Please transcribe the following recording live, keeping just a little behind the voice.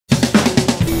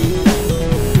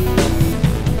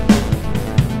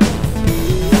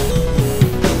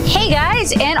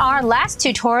guys, in our last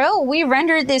tutorial, we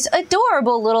rendered this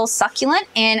adorable little succulent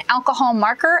in alcohol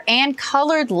marker and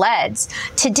colored leads.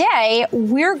 Today,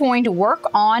 we're going to work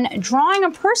on drawing a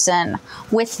person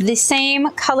with the same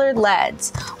colored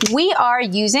leads. We are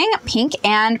using pink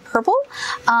and purple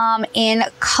in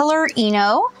Color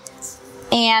Eno,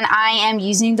 and I am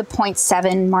using the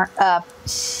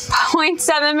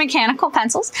 0.7 mechanical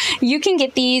pencils. You can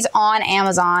get these on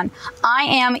Amazon.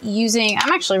 I'm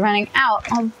actually running out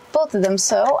of both of them,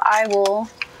 so I will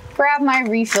grab my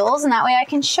refills, and that way I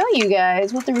can show you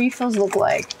guys what the refills look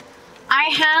like. I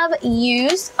have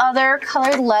used other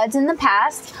colored leads in the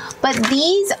past, but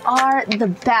these are the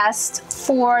best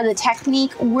for the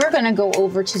technique we're gonna go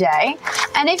over today.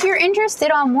 And if you're interested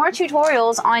on more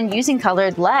tutorials on using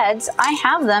colored leads, I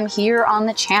have them here on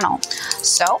the channel.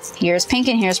 So here's pink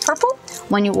and here's purple.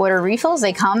 When you order refills,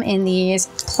 they come in these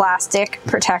plastic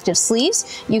protective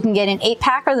sleeves. You can get an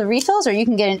 8-pack of the refills, or you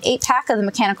can get an 8-pack of the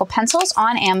mechanical pencils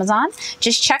on Amazon.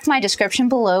 Just check my description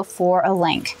below for a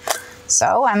link.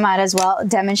 So I might as well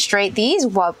demonstrate these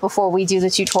before we do the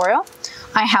tutorial.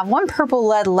 I have one purple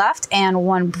lead left and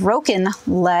one broken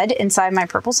lead inside my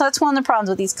purple. So that's one of the problems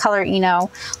with these Color Eno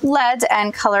leads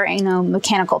and Color Eno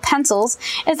mechanical pencils,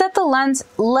 is that the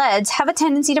leads have a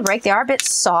tendency to break. They are a bit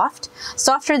soft,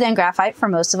 softer than graphite for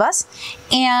most of us.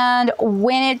 And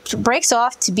when it breaks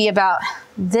off to be about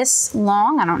this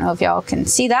long, I don't know if y'all can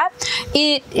see that,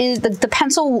 it is the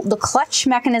pencil, the clutch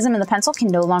mechanism in the pencil can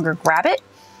no longer grab it.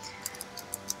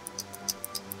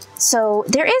 So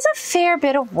there is a fair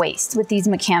bit of waste with these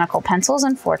mechanical pencils,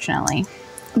 unfortunately.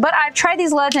 But I've tried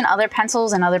these leads in other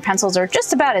pencils, and other pencils are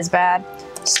just about as bad,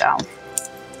 so.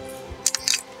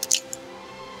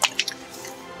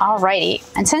 Alrighty,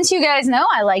 and since you guys know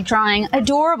I like drawing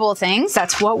adorable things,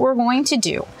 that's what we're going to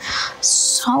do.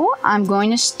 So I'm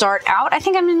going to start out, I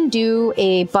think I'm gonna do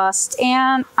a bust,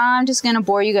 and I'm just gonna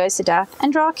bore you guys to death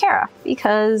and draw Kara,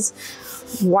 because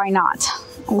why not?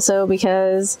 Also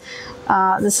because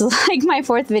this is like my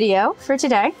 4th video for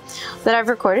today that I've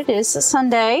recorded. It is a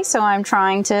Sunday, so I'm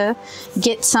trying to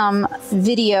get some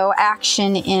video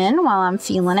action in while I'm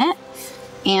feeling it.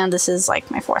 And this is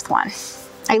like my 4th one.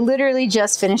 I literally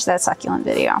just finished that succulent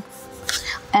video.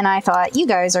 And I thought you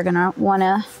guys are gonna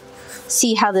wanna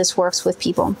see how this works with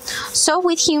people. So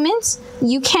with humans,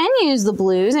 you can use the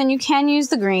blues and you can use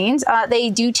the greens. They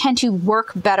do tend to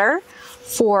work better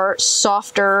for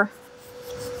softer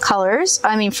colors.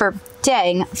 I mean, for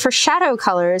shadow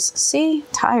colors. See,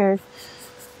 tired.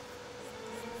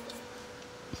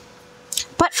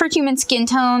 But for human skin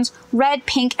tones, red,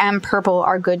 pink, and purple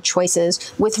are good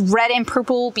choices, with red and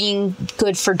purple being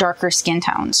good for darker skin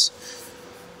tones.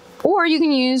 Or you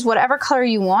can use whatever color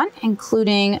you want,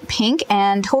 including pink,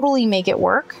 and totally make it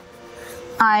work.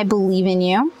 I believe in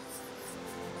you.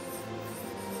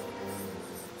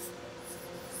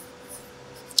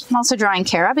 I'm also drawing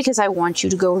Kara because I want you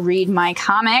to go read my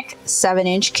comic,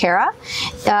 7-inch Kara.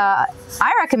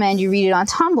 I recommend you read it on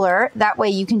Tumblr. That way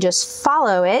you can just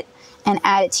follow it and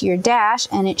add it to your dash,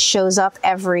 and it shows up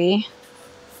every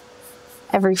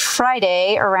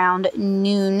Friday around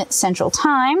noon Central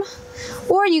Time.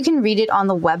 Or you can read it on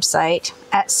the website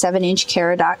at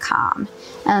 7inchkara.com.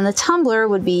 And the Tumblr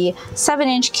would be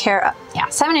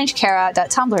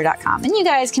 7inchkara.tumblr.com. And you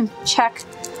guys can check.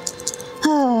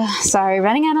 Sorry,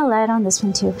 running out of lead on this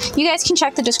one too. You guys can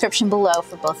check the description below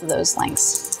for both of those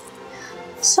links.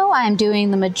 So I'm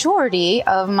doing the majority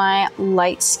of my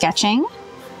light sketching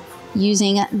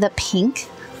using the pink.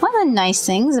 One of the nice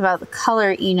things about the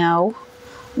Color Eno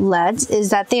leads is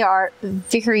that they are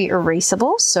very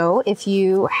erasable. So if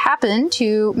you happen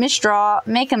to misdraw,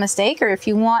 make a mistake, or if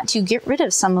you want to get rid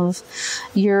of some of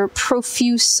your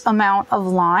profuse amount of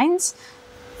lines,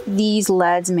 these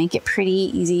leads make it pretty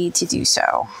easy to do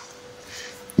so.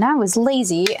 And I was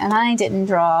lazy and I didn't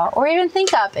draw or even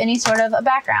think up any sort of a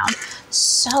background.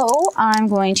 So I'm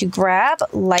going to grab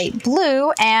light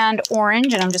blue and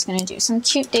orange, and I'm just going to do some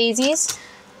cute daisies.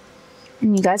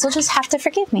 And you guys will just have to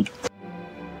forgive me.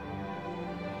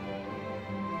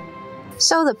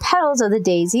 So the petals of the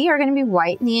daisy are going to be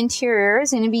white and the interior is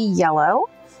going to be yellow.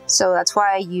 So that's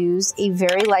why I used a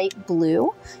very light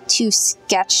blue to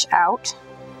sketch out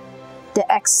the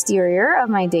exterior of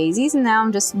my daisies, and now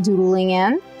I'm just doodling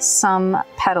in some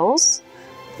petals.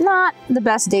 Not the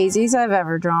best daisies I've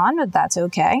ever drawn, but that's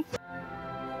okay.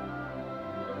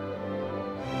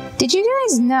 Did you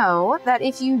guys know that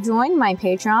if you join my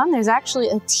Patreon, there's actually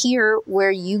a tier where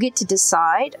you get to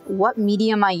decide what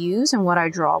medium I use and what I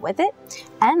draw with it,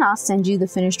 and I'll send you the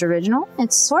finished original.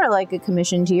 It's sort of like a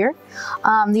commission tier.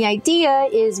 The idea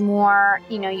is more,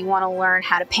 you know, you want to learn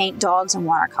how to paint dogs in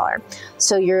watercolor.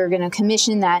 So you're going to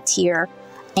commission that tier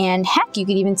And heck, you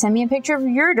could even send me a picture of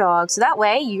your dog. So that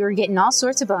way you're getting all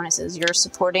sorts of bonuses. You're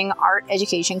supporting art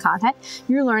education content.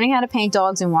 You're learning how to paint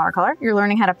dogs in watercolor. You're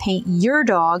learning how to paint your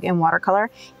dog in watercolor.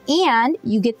 And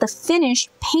you get the finished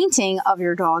painting of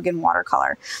your dog in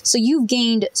watercolor. So you've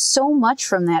gained so much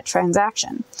from that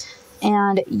transaction.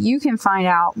 And you can find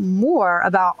out more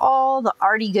about all the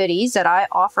arty goodies that I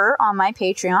offer on my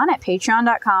Patreon at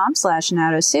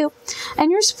patreon.com/natosoup.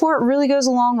 And your support really goes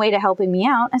a long way to helping me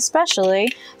out,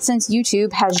 especially since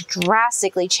YouTube has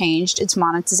drastically changed its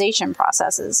monetization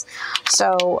processes.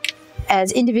 So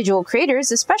as individual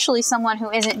creators, especially someone who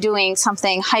isn't doing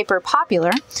something hyper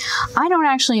popular, I don't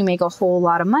actually make a whole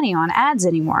lot of money on ads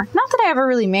anymore. Not that I ever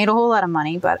really made a whole lot of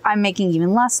money, but I'm making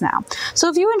even less now. So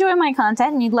if you enjoy my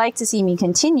content and you'd like to see me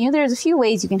continue, there's a few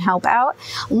ways you can help out.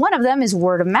 One of them is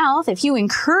word of mouth. If you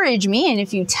encourage me and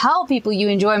if you tell people you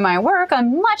enjoy my work,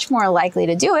 I'm much more likely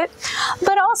to do it.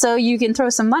 But also you can throw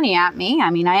some money at me. I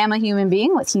mean, I am a human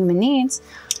being with human needs.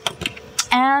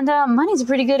 And money's a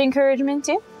pretty good encouragement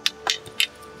too.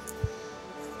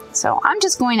 So I'm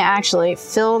just going to actually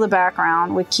fill the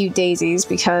background with cute daisies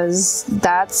because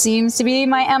that seems to be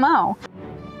my MO.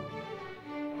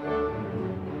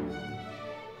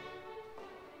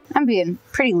 I'm being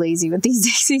pretty lazy with these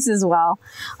daisies as well.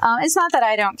 It's not that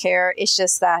I don't care, it's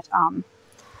just that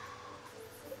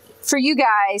for you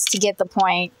guys to get the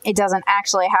point, it doesn't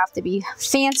actually have to be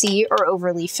fancy or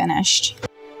overly finished.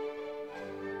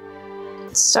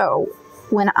 So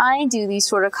when I do these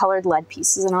sort of colored lead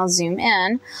pieces, and I'll zoom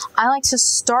in, I like to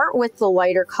start with the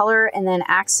lighter color and then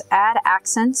add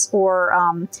accents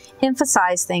or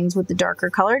emphasize things with the darker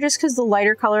color, just because the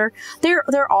lighter color,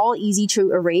 they're all easy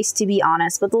to erase, to be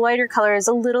honest, but the lighter color is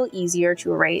a little easier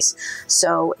to erase.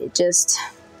 So it just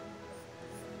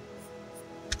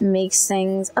makes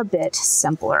things a bit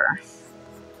simpler.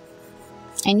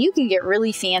 And you can get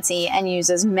really fancy and use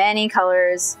as many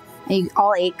colors,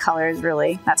 all 8 colors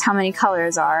really. That's how many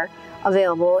colors are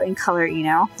available in Color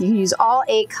Eno. You can use all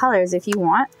 8 colors if you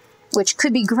want, which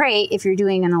could be great if you're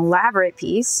doing an elaborate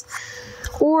piece.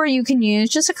 Or you can use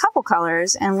just a couple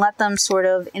colors and let them sort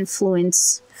of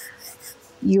influence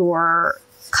your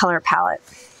color palette.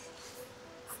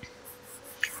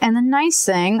 And the nice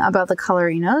thing about the Color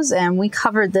Enos, and we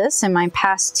covered this in my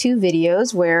past 2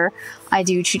 videos where I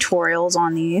do tutorials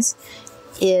on these,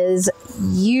 is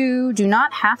you do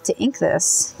not have to ink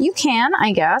this. You can,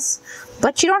 I guess,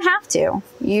 but you don't have to.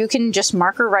 You can just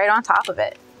marker right on top of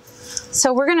it.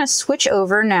 So we're gonna switch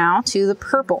over now to the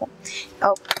purple.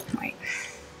 Oh, wait.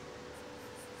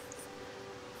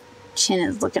 Chin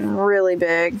is looking really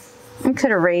big. I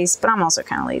could erase, but I'm also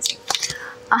kind of lazy.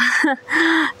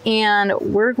 And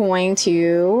we're going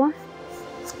to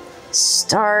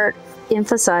start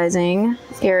emphasizing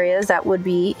areas that would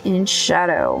be in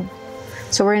shadow.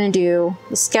 So we're going to do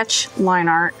the sketch line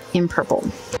art in purple.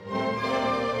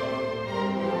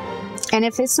 And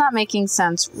if it's not making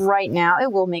sense right now,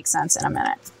 it will make sense in a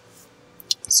minute.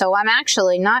 So I'm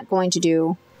actually not going to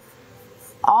do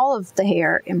all of the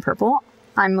hair in purple.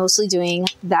 I'm mostly doing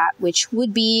that which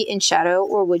would be in shadow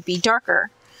or would be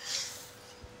darker.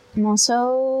 I'm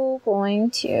also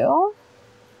going to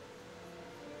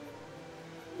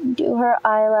do her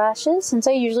eyelashes, since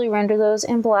I usually render those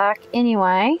in black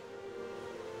anyway.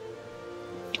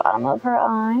 Bottom of her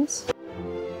eyes.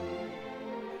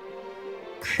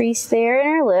 Crease there in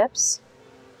her lips.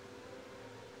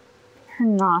 Her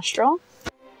nostril.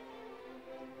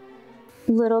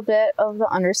 A little bit of the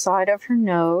underside of her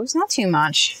nose, not too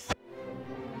much.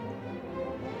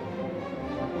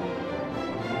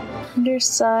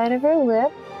 Underside of her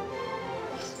lip.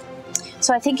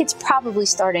 So I think it's probably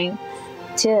starting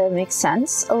to make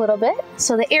sense a little bit.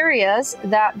 So the areas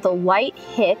that the light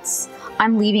hits,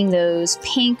 I'm leaving those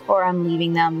pink, or I'm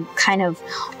leaving them kind of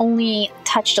only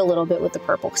touched a little bit with the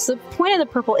purple. Because the point of the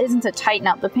purple isn't to tighten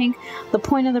up the pink. The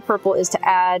point of the purple is to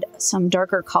add some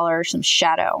darker color, some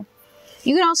shadow.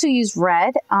 You can also use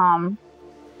red. I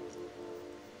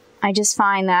just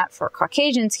find that for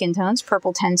Caucasian skin tones,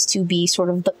 purple tends to be sort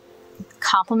of the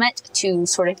complement to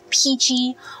sort of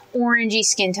peachy, orangey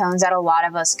skin tones that a lot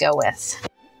of us go with.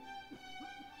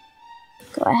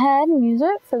 Go ahead and use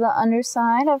it for the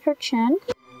underside of her chin.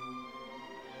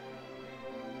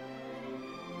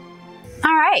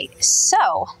 All right,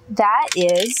 so that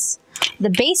is the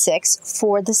basics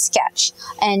for the sketch.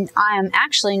 And I am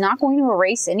actually not going to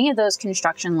erase any of those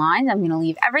construction lines. I'm going to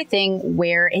leave everything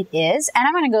where it is, and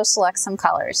I'm going to go select some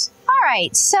colors. All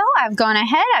right, so I've gone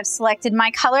ahead, I've selected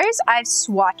my colors, I've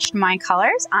swatched my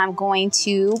colors. I'm going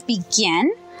to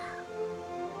begin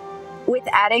with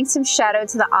adding some shadow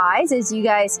to the eyes. As you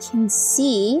guys can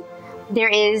see, there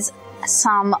is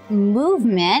some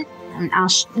movement. And I'll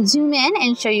zoom in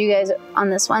and show you guys on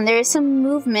this one. There is some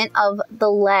movement of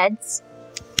the leads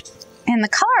and the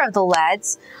color of the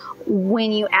leads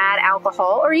when you add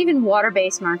alcohol or even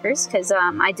water-based markers, because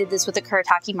I did this with the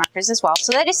Kuretake markers as well.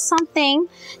 So that is something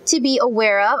to be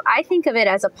aware of. I think of it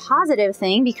as a positive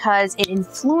thing because it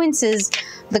influences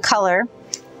the color,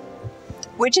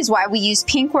 which is why we used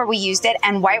pink where we used it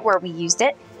and white where we used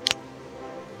it.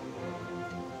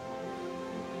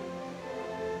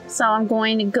 So I'm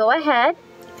going to go ahead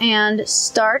and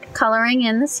start coloring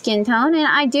in the skin tone,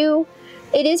 and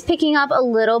it is picking up a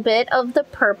little bit of the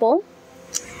purple.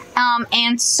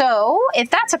 And so if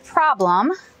that's a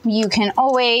problem, you can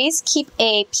always keep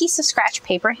a piece of scratch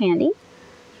paper handy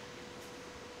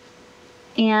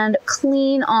and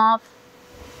clean off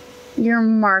your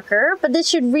marker. But this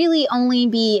should really only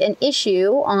be an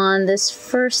issue on this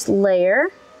first layer.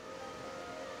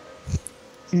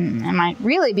 It might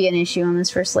really be an issue on this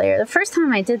first layer. The first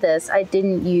time I did this, I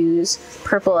didn't use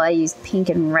purple, I used pink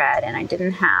and red, and I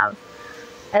didn't have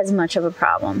as much of a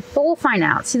problem. But we'll find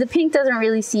out. See, the pink doesn't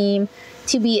really seem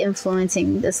to be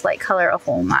influencing this light color a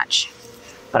whole much.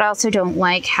 But I also don't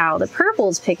like how the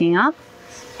purple's picking up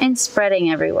and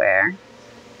spreading everywhere.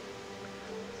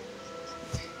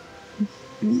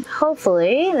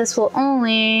 Hopefully, this will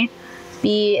only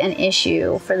be an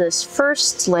issue for this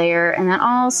first layer, and then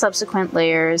all subsequent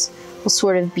layers will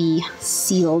sort of be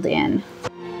sealed in.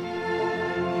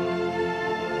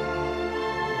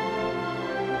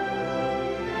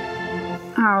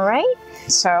 All right,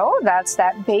 so that's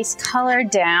that base color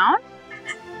down.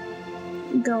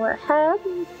 Go ahead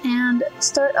and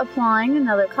start applying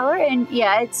another color, and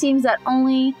yeah, it seems that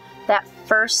only that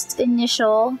first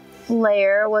initial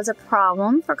layer was a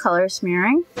problem for color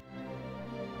smearing.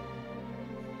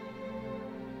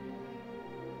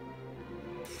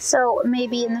 So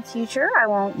maybe in the future I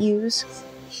won't use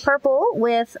purple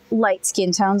with light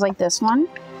skin tones like this one.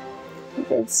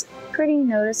 It's pretty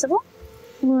noticeable.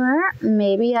 Or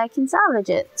maybe I can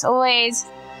salvage it. It's always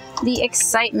the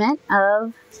excitement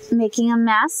of making a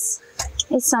mess.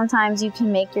 Is sometimes you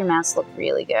can make your mess look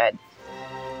really good.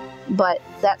 But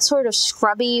that sort of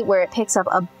scrubby where it picks up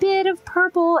a bit of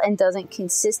purple and doesn't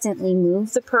consistently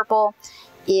move the purple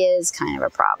is kind of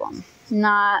a problem.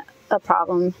 Not a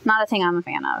problem, not a thing I'm a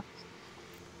fan of.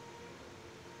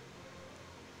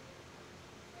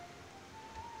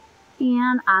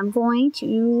 And I'm going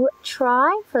to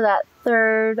try for that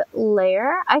third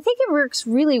layer. I think it works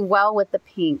really well with the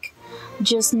pink,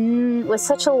 just with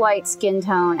such a light skin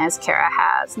tone as Kara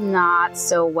has, not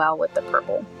so well with the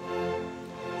purple.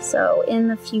 So in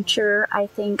the future, I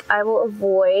think I will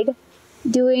avoid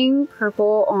doing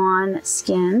purple on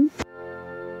skin.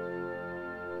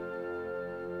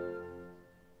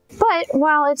 But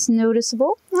while it's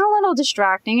noticeable and a little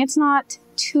distracting, it's not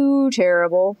too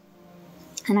terrible.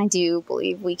 And I do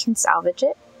believe we can salvage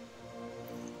it.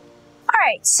 All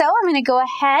right, so I'm gonna go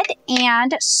ahead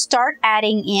and start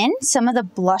adding in some of the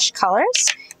blush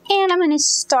colors. And I'm gonna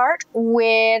start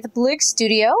with Ludwig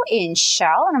Studio in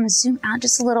Shell. And I'm gonna zoom out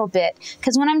just a little bit,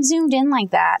 because when I'm zoomed in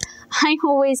like that, I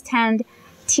always tend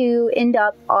to end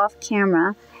up off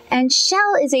camera. And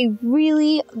Shell is a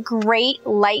really great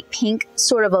light pink,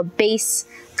 sort of a base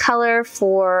color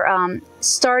for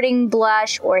starting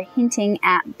blush or hinting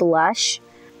at blush.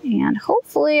 And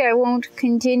hopefully I won't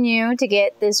continue to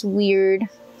get this weird,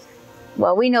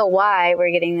 well, we know why we're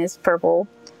getting this purple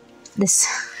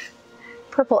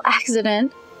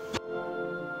accident.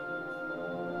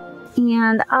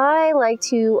 And I like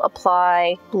to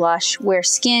apply blush where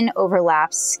skin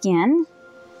overlaps skin.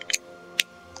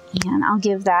 And I'll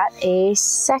give that a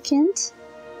second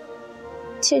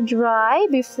to dry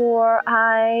before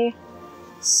I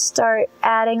start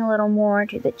adding a little more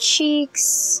to the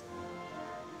cheeks,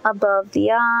 above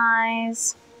the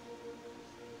eyes,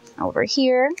 over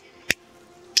here.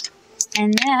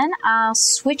 And then I'll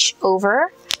switch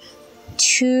over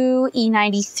to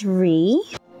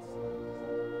E93.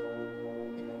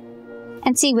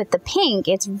 And see, with the pink,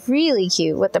 it's really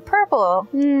cute. With the purple,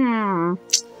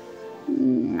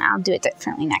 I'll do it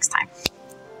differently next time.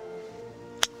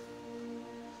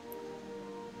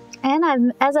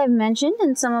 And as I've mentioned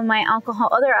in some of my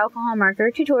other alcohol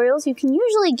marker tutorials, you can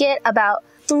usually get about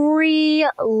 3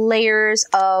 layers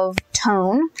of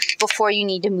tone before you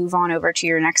need to move on over to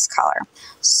your next color.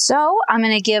 So I'm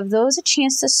going to give those a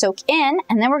chance to soak in,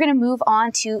 and then we're going to move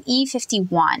on to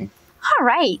E51. All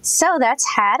right, so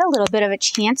that's had a little bit of a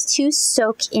chance to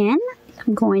soak in.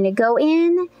 I'm going to go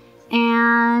in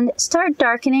and start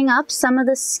darkening up some of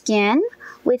the skin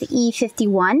with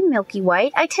E51 Milky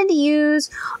White. I tend to use,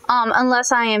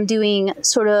 unless I am doing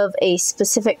sort of a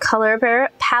specific color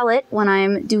palette when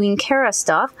I'm doing Kara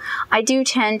stuff, I do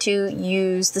tend to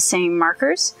use the same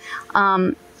markers.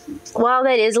 While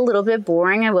that is a little bit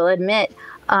boring, I will admit,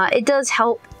 it does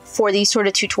help for these sort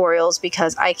of tutorials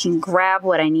because I can grab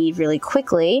what I need really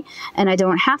quickly and I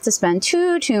don't have to spend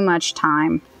too much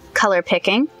time color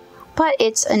picking. But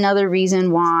it's another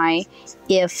reason why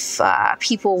if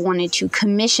people wanted to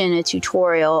commission a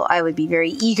tutorial, I would be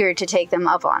very eager to take them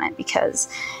up on it because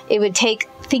it would take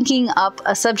thinking up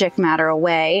a subject matter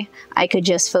away. I could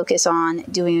just focus on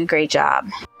doing a great job.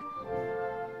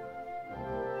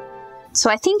 So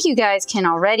I think you guys can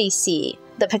already see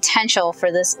the potential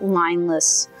for this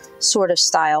lineless sort of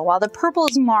style. While the purple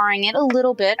is marring it a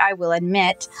little bit, I will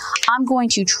admit, I'm going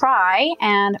to try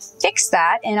and fix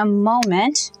that in a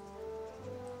moment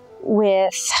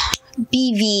with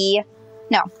BV31.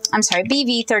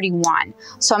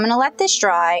 So I'm going to let this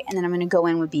dry and then I'm going to go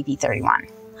in with BV31.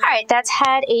 All right, that's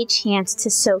had a chance to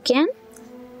soak in.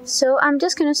 So I'm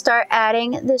just going to start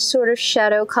adding this sort of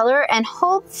shadow color and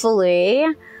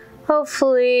hopefully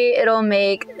it'll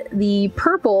make the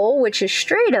purple, which is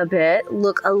straight a bit,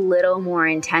 look a little more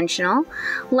intentional.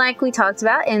 Like we talked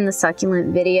about in the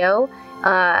succulent video,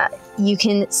 you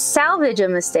can salvage a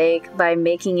mistake by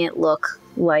making it look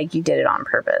like you did it on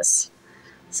purpose.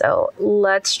 So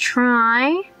let's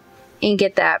try and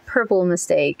get that purple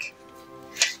mistake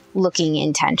looking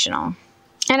intentional.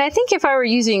 And I think if I were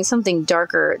using something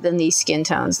darker than these skin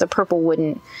tones, the purple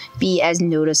wouldn't be as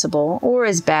noticeable or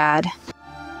as bad.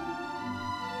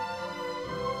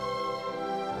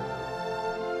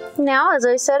 Now, as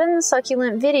I said in the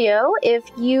succulent video, if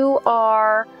you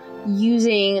are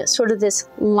using sort of this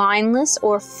lineless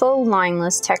or faux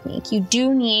lineless technique, you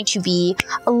do need to be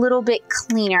a little bit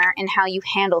cleaner in how you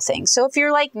handle things. So if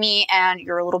you're like me and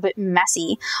you're a little bit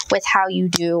messy with how you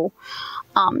do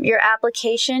your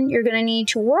application, you're going to need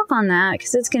to work on that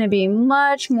because it's going to be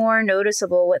much more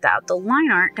noticeable without the line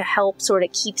art to help sort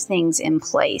of keep things in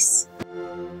place.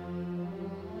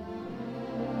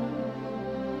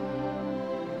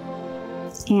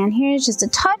 And here's just a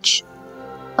touch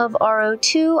of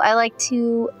RO2. I like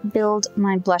to build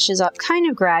my blushes up kind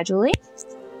of gradually.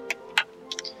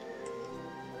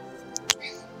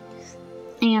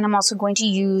 And I'm also going to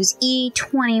use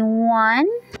E21,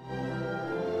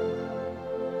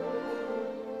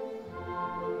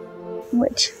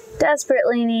 which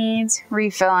desperately needs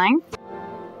refilling.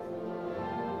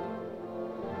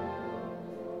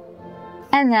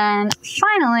 And then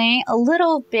finally, a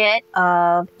little bit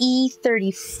of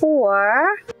E34.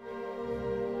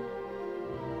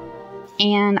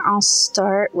 And I'll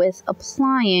start with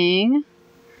applying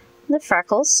the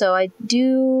freckles. So I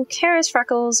do Kara's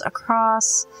freckles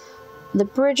across the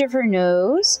bridge of her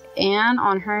nose and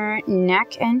on her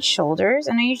neck and shoulders.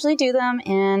 And I usually do them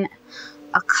in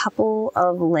a couple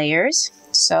of layers.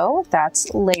 So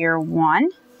that's layer 1.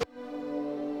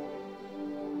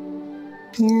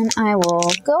 And I will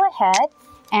go ahead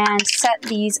and set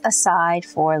these aside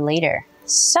for later.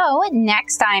 So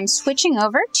next I'm switching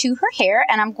over to her hair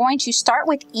and I'm going to start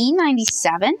with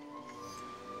E97.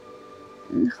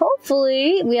 And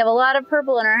hopefully, we have a lot of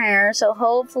purple in her hair, so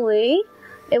hopefully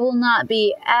it will not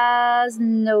be as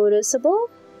noticeable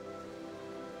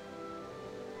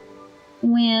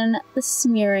when the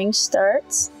smearing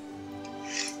starts.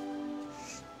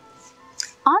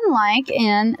 Unlike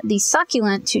in the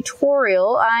succulent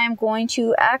tutorial, I am going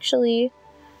to actually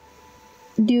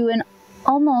do an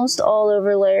almost all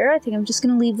over layer. I think I'm just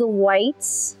going to leave the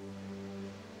whites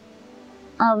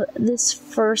of this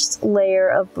first layer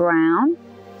of brown.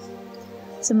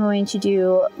 So I'm going to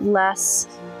do less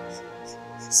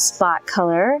spot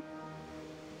color.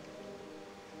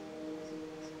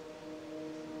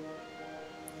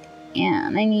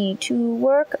 And I need to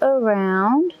work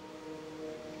around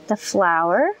the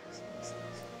flower.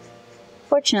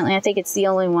 Fortunately, I think it's the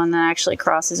only one that actually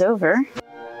crosses over.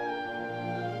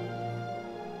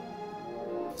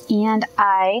 And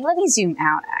let me zoom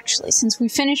out actually, since we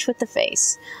finished with the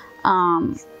face.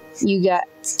 You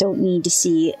guys don't need to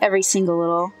see every single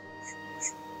little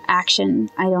action,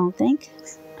 I don't think.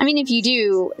 I mean, if you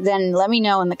do, then let me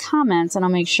know in the comments and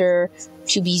I'll make sure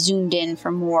to be zoomed in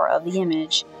for more of the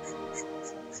image.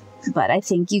 But I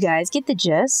think you guys get the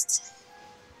gist.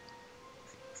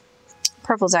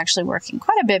 Purple's actually working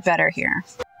quite a bit better here.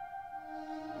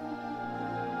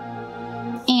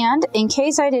 And in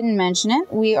case I didn't mention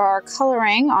it, we are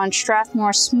coloring on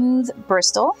Strathmore Smooth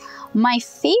Bristol. My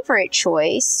favorite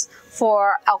choice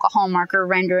for alcohol marker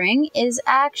rendering is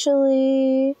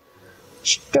actually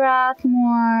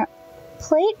Strathmore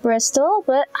plate Bristol,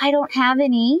 but I don't have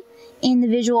any in the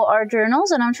visual art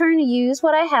journals, and I'm trying to use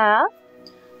what I have.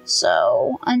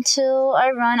 So until I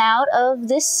run out of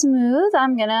this smooth,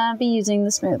 I'm gonna be using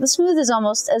the smooth. The smooth is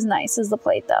almost as nice as the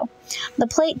plate though. The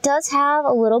plate does have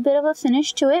a little bit of a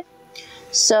finish to it.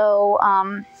 So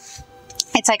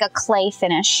it's like a clay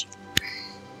finish.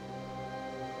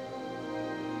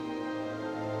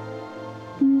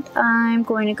 And I'm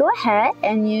going to go ahead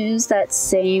and use that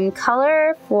same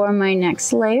color for my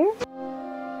next layer.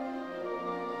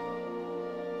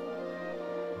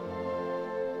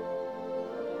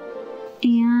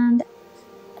 And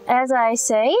as I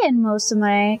say in most of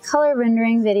my color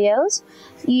rendering videos,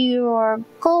 your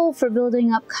goal for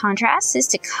building up contrast is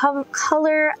to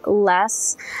color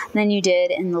less than you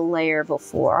did in the layer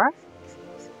before.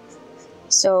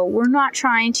 So we're not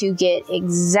trying to get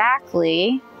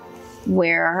exactly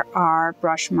where our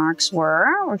brush marks were.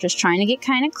 We're just trying to get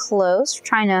kind of close. We're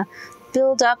trying to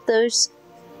build up those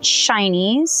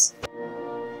shinies.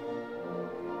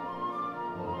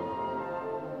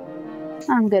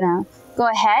 I'm gonna go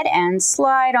ahead and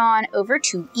slide on over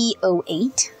to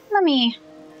E08. Let me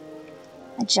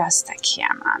adjust the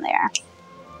camera there.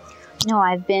 No,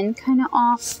 I've been kind of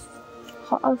off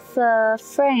the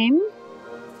frame.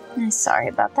 Sorry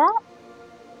about that.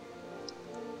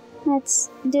 Let's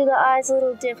do the eyes a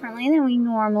little differently than we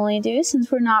normally do,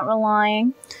 since we're not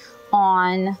relying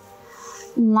on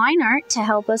line art to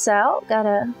help us out.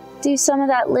 Gotta do some of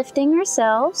that lifting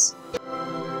ourselves.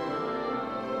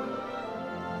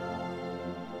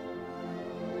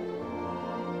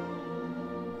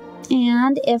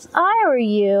 And if I were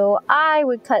you, I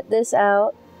would cut this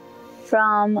out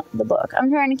from the book. I'm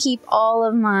trying to keep all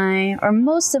of my, or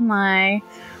most of my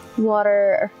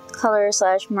watercolor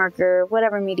 / marker,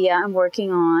 whatever media I'm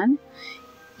working on,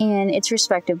 in its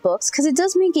respective books, because it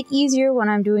does make it easier when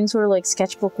I'm doing sort of like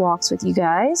sketchbook walks with you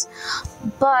guys.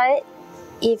 But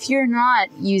if you're not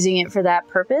using it for that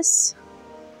purpose,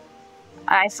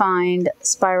 I find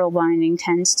spiral binding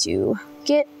tends to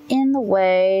get in the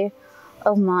way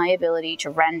of my ability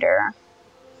to render.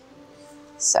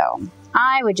 So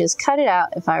I would just cut it out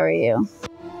if I were you.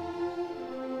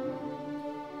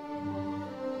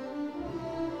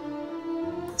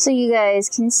 So you guys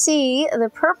can see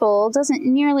the purple doesn't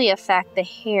nearly affect the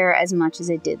hair as much as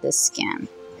it did the skin.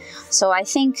 So I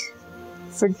think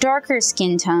for darker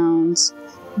skin tones,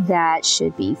 that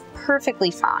should be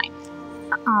perfectly fine.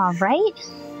 All right.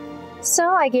 So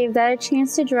I gave that a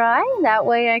chance to dry. That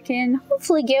way I can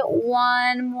hopefully get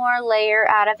one more layer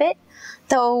out of it,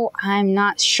 though I'm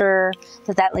not sure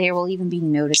that that layer will even be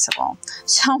noticeable.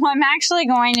 So I'm actually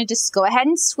going to just go ahead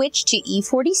and switch to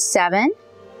E47.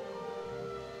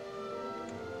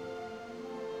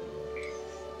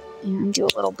 And do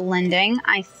a little blending,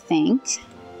 I think.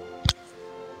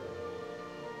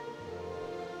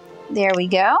 There we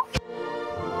go.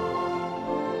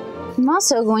 I'm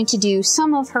also going to do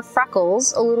some of her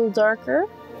freckles a little darker,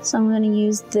 so I'm going to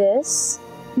use this.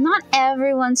 Not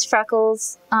everyone's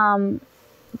freckles tend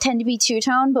to be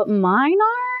two-tone, but mine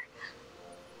are,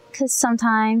 because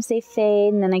sometimes they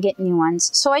fade and then I get new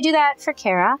ones. So I do that for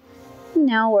Kara. You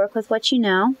know, work with what you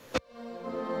know.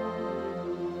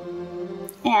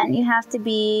 And you have to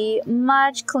be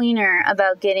much cleaner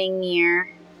about getting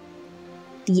near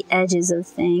the edges of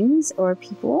things or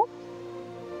people.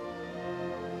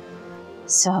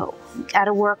 So,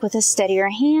 gotta work with a steadier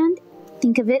hand.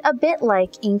 Think of it a bit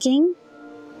like inking.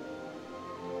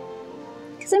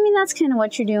 Because, I mean, that's kind of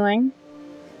what you're doing.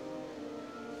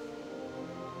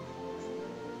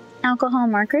 Alcohol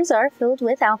markers are filled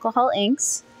with alcohol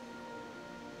inks.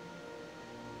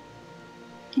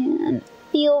 And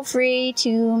feel free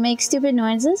to make stupid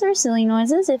noises or silly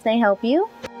noises if they help you.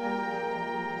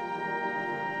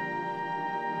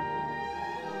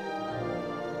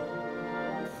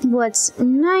 What's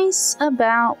nice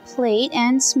about plate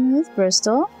and smooth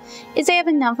Bristol is they have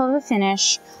enough of a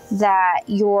finish that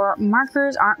your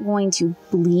markers aren't going to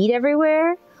bleed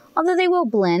everywhere, although they will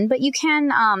blend, but you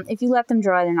can, if you let them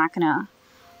dry, they're not going to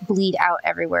bleed out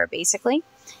everywhere, basically.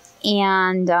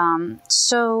 And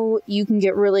so you can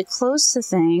get really close to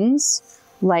things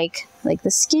like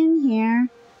the skin here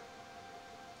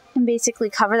and basically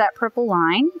cover that purple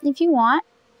line if you want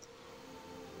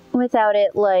without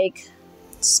it like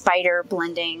spider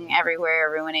blending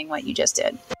everywhere, ruining what you just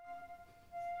did.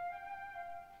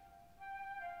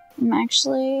 I'm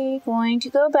actually going to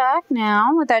go back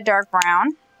now with that dark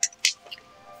brown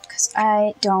because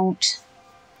I don't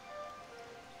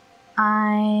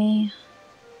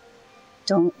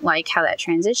like how that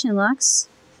transition looks.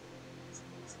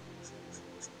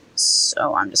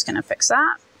 So I'm just going to fix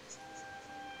that.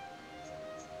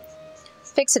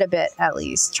 fix it a bit at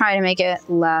least. Try to make it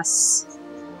less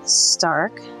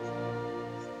stark.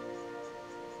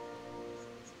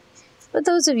 But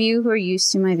those of you who are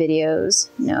used to my videos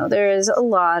know there is a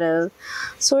lot of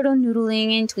sort of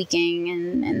noodling and tweaking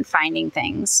and finding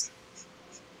things.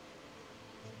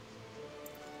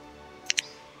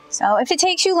 So if it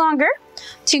takes you longer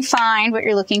to find what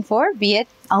you're looking for, be it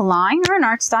a line or an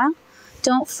art style,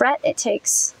 don't fret. It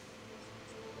takes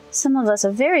some of us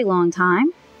a very long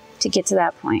time to get to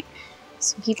that point.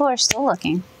 So people are still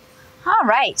looking. All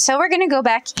right, so we're going to go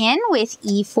back in with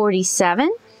E47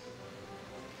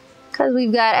 because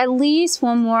we've got at least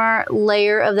one more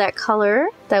layer of that color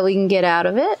that we can get out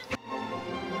of it.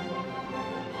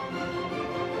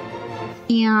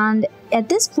 And at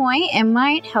this point, it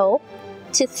might help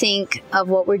to think of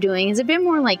what we're doing is a bit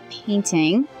more like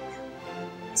painting,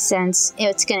 since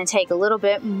it's going to take a little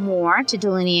bit more to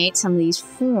delineate some of these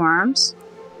forms.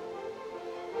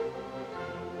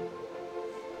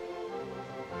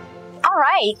 All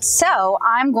right, so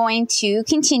I'm going to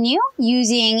continue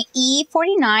using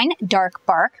E49 Dark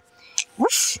Bark,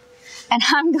 and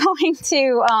I'm going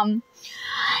to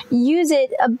use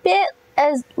it a bit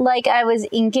as like I was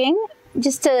inking,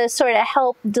 just to sort of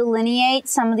help delineate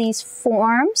some of these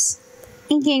forms.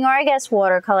 Inking, or I guess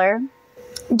watercolor,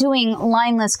 doing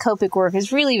lineless Copic work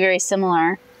is really very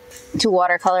similar to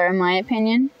watercolor in my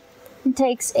opinion. It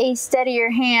takes a steadier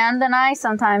hand than I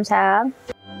sometimes have.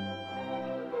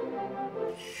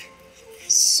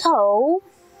 So,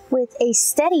 with a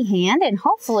steady hand, and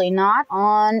hopefully not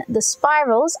on the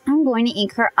spirals, I'm going to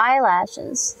ink her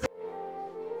eyelashes.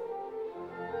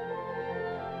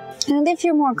 And if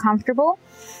you're more comfortable,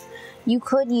 you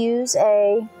could use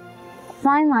a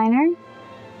fine liner.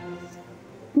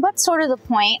 But sort of the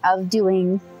point of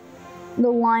doing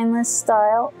the lineless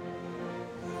style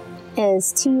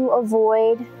is to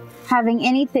avoid having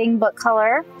anything but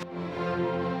color.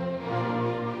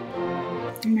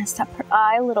 I messed up her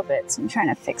eye a little bit, so I'm trying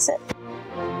to fix it.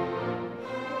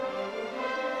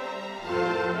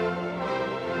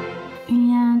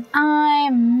 And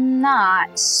I'm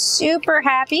not super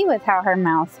happy with how her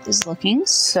mouth is looking,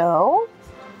 so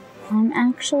I'm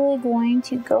actually going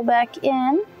to go back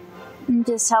in and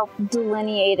just help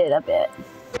delineate it a bit.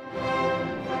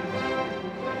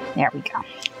 There we go.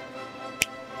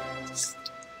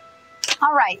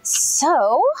 All right,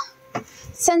 so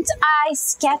since I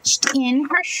sketched in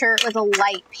her shirt with a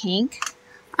light pink,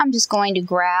 I'm just going to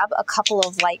grab a couple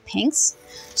of light pinks.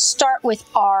 Start with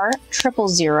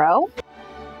R000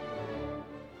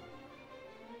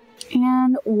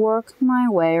 and work my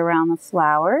way around the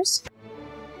flowers.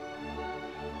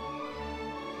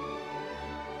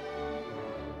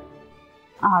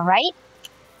 All right.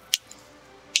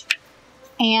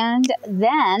 And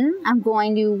then I'm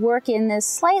going to work in this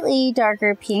slightly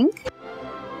darker pink.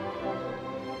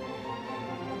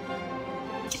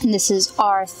 And this is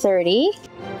R30.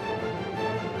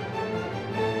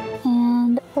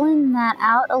 And blend that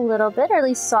out a little bit, or at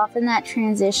least soften that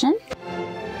transition.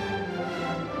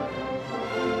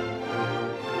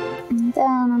 And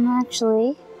then I'm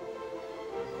actually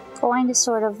going to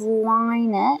sort of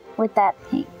line it with that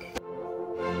pink.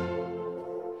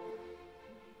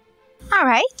 All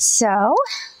right, so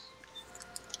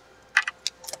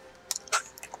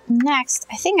next,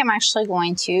 I think I'm actually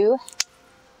going to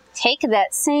take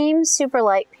that same super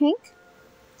light pink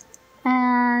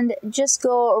and just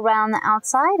go around the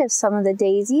outside of some of the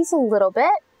daisies a little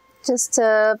bit, just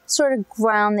to sort of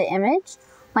ground the image,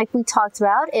 like we talked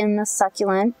about in the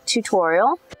succulent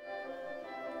tutorial.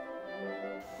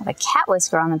 I have a cat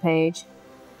whisker on the page,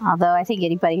 although I think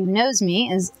anybody who knows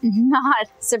me is not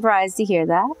surprised to hear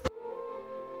that.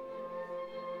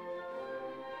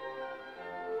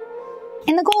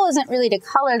 And the goal isn't really to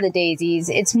color the daisies,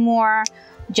 it's more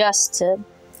just to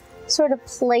sort of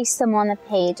place them on the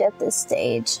page at this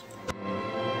stage.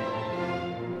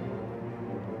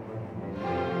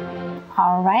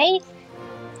 All right,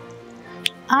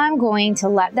 I'm going to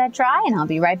let that dry and I'll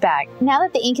be right back. Now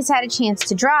that the ink has had a chance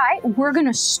to dry, we're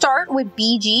gonna start with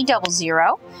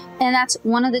BG00, and that's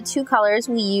one of the two colors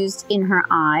we used in her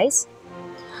eyes.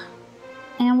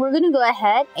 And we're gonna go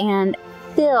ahead and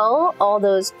fill all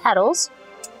those petals.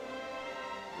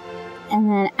 And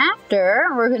then after,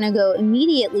 we're gonna go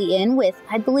immediately in with,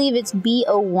 I believe it's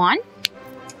B01.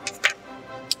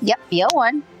 Yep,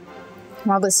 B01.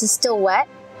 While this is still wet.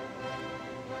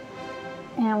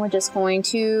 And we're just going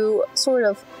to sort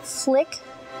of flick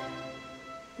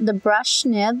the brush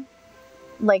nib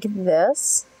like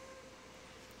this.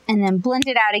 And then blend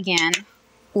it out again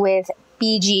with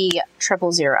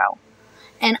BG00.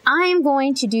 And I'm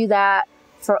going to do that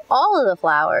for all of the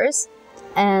flowers.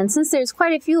 And since there's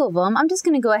quite a few of them, I'm just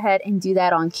going to go ahead and do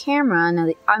that on camera.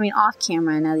 Off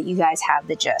camera, now that you guys have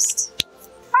the gist.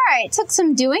 All right, took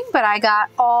some doing, but I got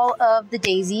all of the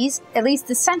daisies, at least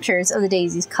the centers of the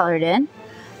daisies, colored in.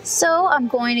 So I'm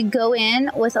going to go in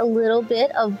with a little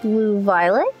bit of blue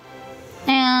violet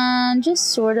and just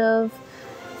sort of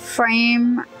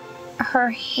frame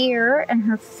her hair and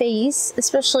her face,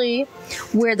 especially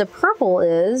where the purple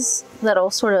is. That'll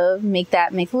sort of make a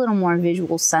little more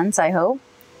visual sense, I hope.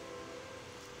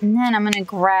 And then I'm going to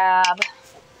grab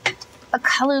a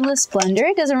colorless blender.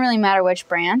 It doesn't really matter which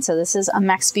brand, so this is a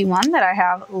Mexby one that I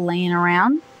have laying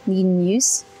around, needing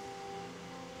use.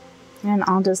 And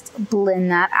I'll just blend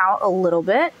that out a little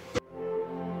bit.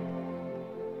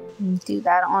 And do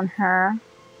that on her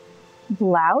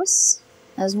blouse,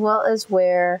 as well as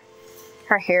where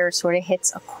her hair sort of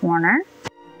hits a corner.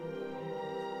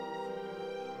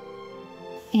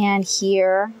 And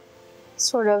here,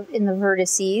 sort of in the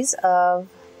vertices of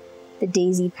the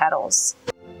daisy petals.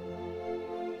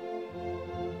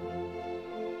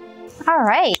 All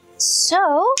right,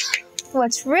 so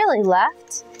what's really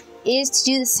left is to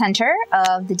do the center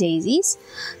of the daisies.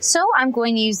 So I'm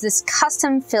going to use this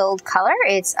custom filled color.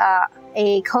 It's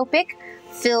a Copic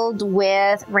filled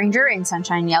with Ranger and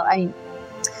Sunshine Yellow.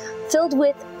 Filled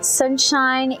with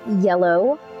Sunshine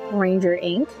Yellow Ranger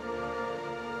ink.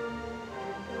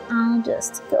 I'll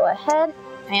just go ahead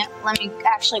and let me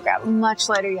actually grab a much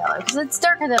lighter yellow because it's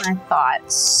darker than I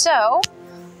thought. So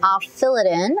I'll fill it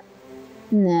in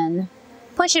and then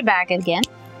push it back again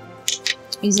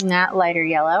using that lighter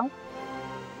yellow.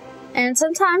 And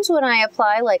sometimes when I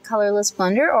apply like colorless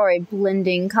blender or a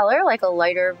blending color, like a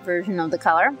lighter version of the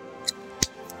color,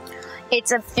 it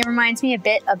reminds me a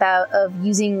bit of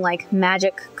using like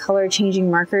magic color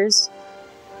changing markers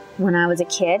when I was a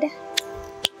kid.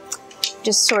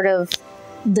 Just sort of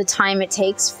the time it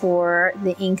takes for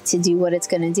the ink to do what it's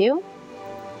going to do.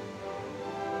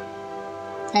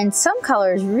 And some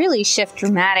colors really shift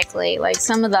dramatically, like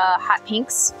some of the hot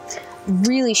pinks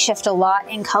really shift a lot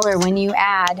in color when you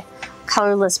add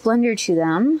colorless blender to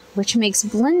them, which makes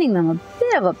blending them a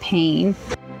bit of a pain.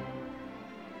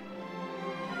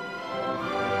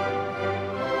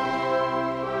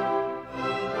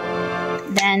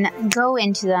 Then go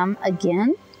into them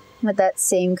again with that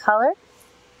same color.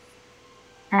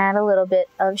 Add a little bit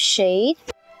of shade.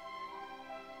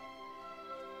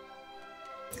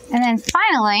 And then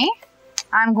finally,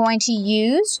 I'm going to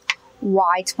use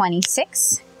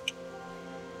Y26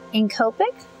 in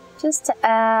Copic just to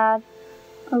add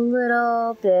a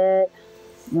little bit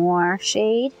more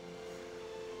shade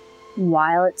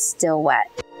while it's still wet.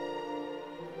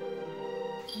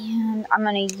 And I'm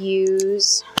going to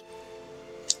use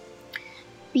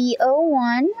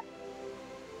B01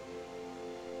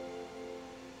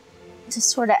 to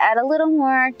sort of add a little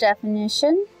more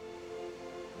definition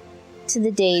to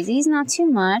the daisies, not too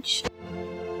much.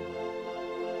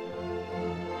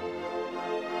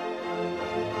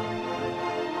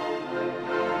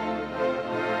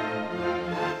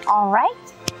 All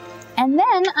right, and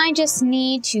then I just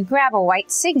need to grab a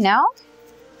white signal.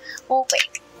 Well,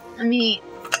 wait, let me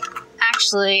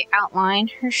actually outline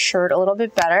her shirt a little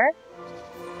bit better.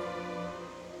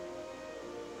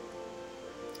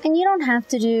 And you don't have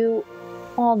to do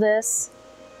all this.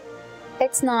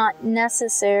 It's not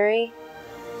necessary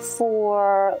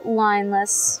for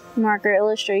lineless marker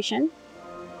illustration.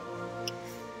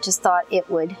 Just thought it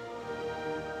would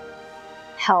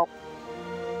help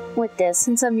with this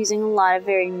since I'm using a lot of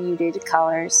very muted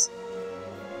colors.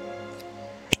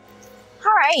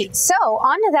 All right, so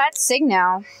onto that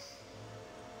signal.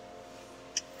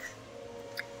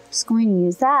 Just going to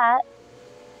use that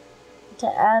to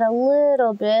add a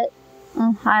little bit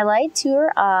of highlight to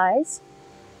her eyes.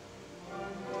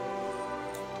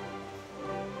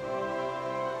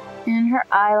 And her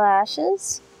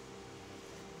eyelashes.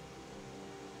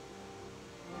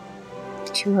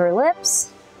 To her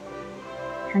lips.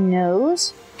 Her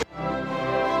nose.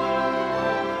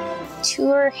 To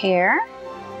her hair.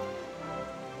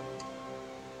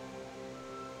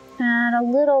 Add a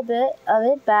little bit of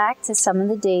it back to some of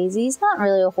the daisies, not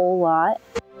really a whole lot.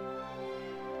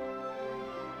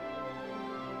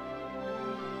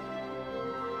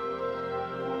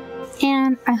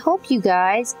 And I hope you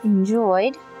guys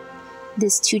enjoyed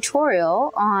this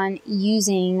tutorial on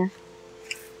using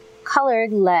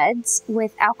colored leads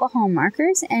with alcohol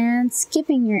markers and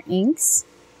skipping your inks.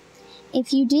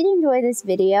 If you did enjoy this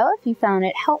video, if you found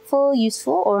it helpful,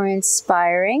 useful, or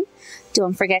inspiring,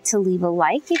 don't forget to leave a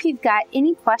like. If you've got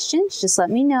any questions, just let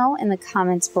me know in the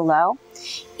comments below.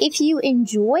 If you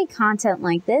enjoy content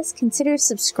like this, consider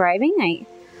subscribing. I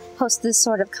post this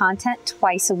sort of content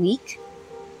twice a week.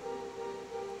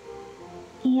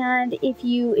 And if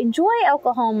you enjoy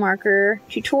alcohol marker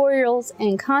tutorials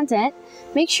and content,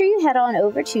 make sure you head on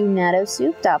over to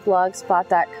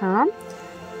nattosoup.blogspot.com.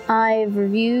 I've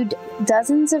reviewed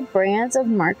dozens of brands of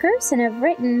markers and have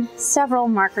written several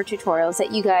marker tutorials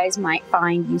that you guys might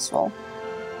find useful.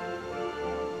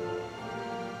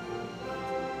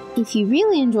 If you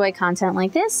really enjoy content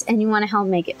like this and you want to help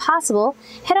make it possible,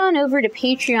 head on over to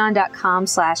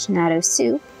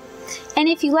patreon.com/nattosoup. And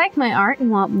if you like my art and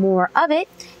want more of it,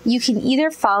 you can either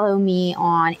follow me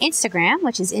on Instagram,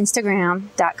 which is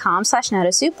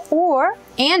instagram.com/nattosoup, or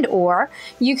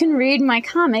you can read my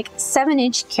comic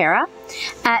 7-Inch Kara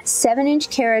at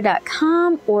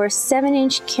 7inchkara.com or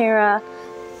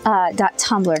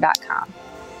 7inchkara.tumblr.com.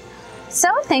 So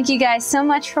thank you guys so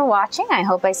much for watching. I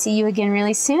hope I see you again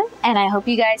really soon, and I hope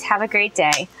you guys have a great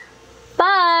day.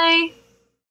 Bye!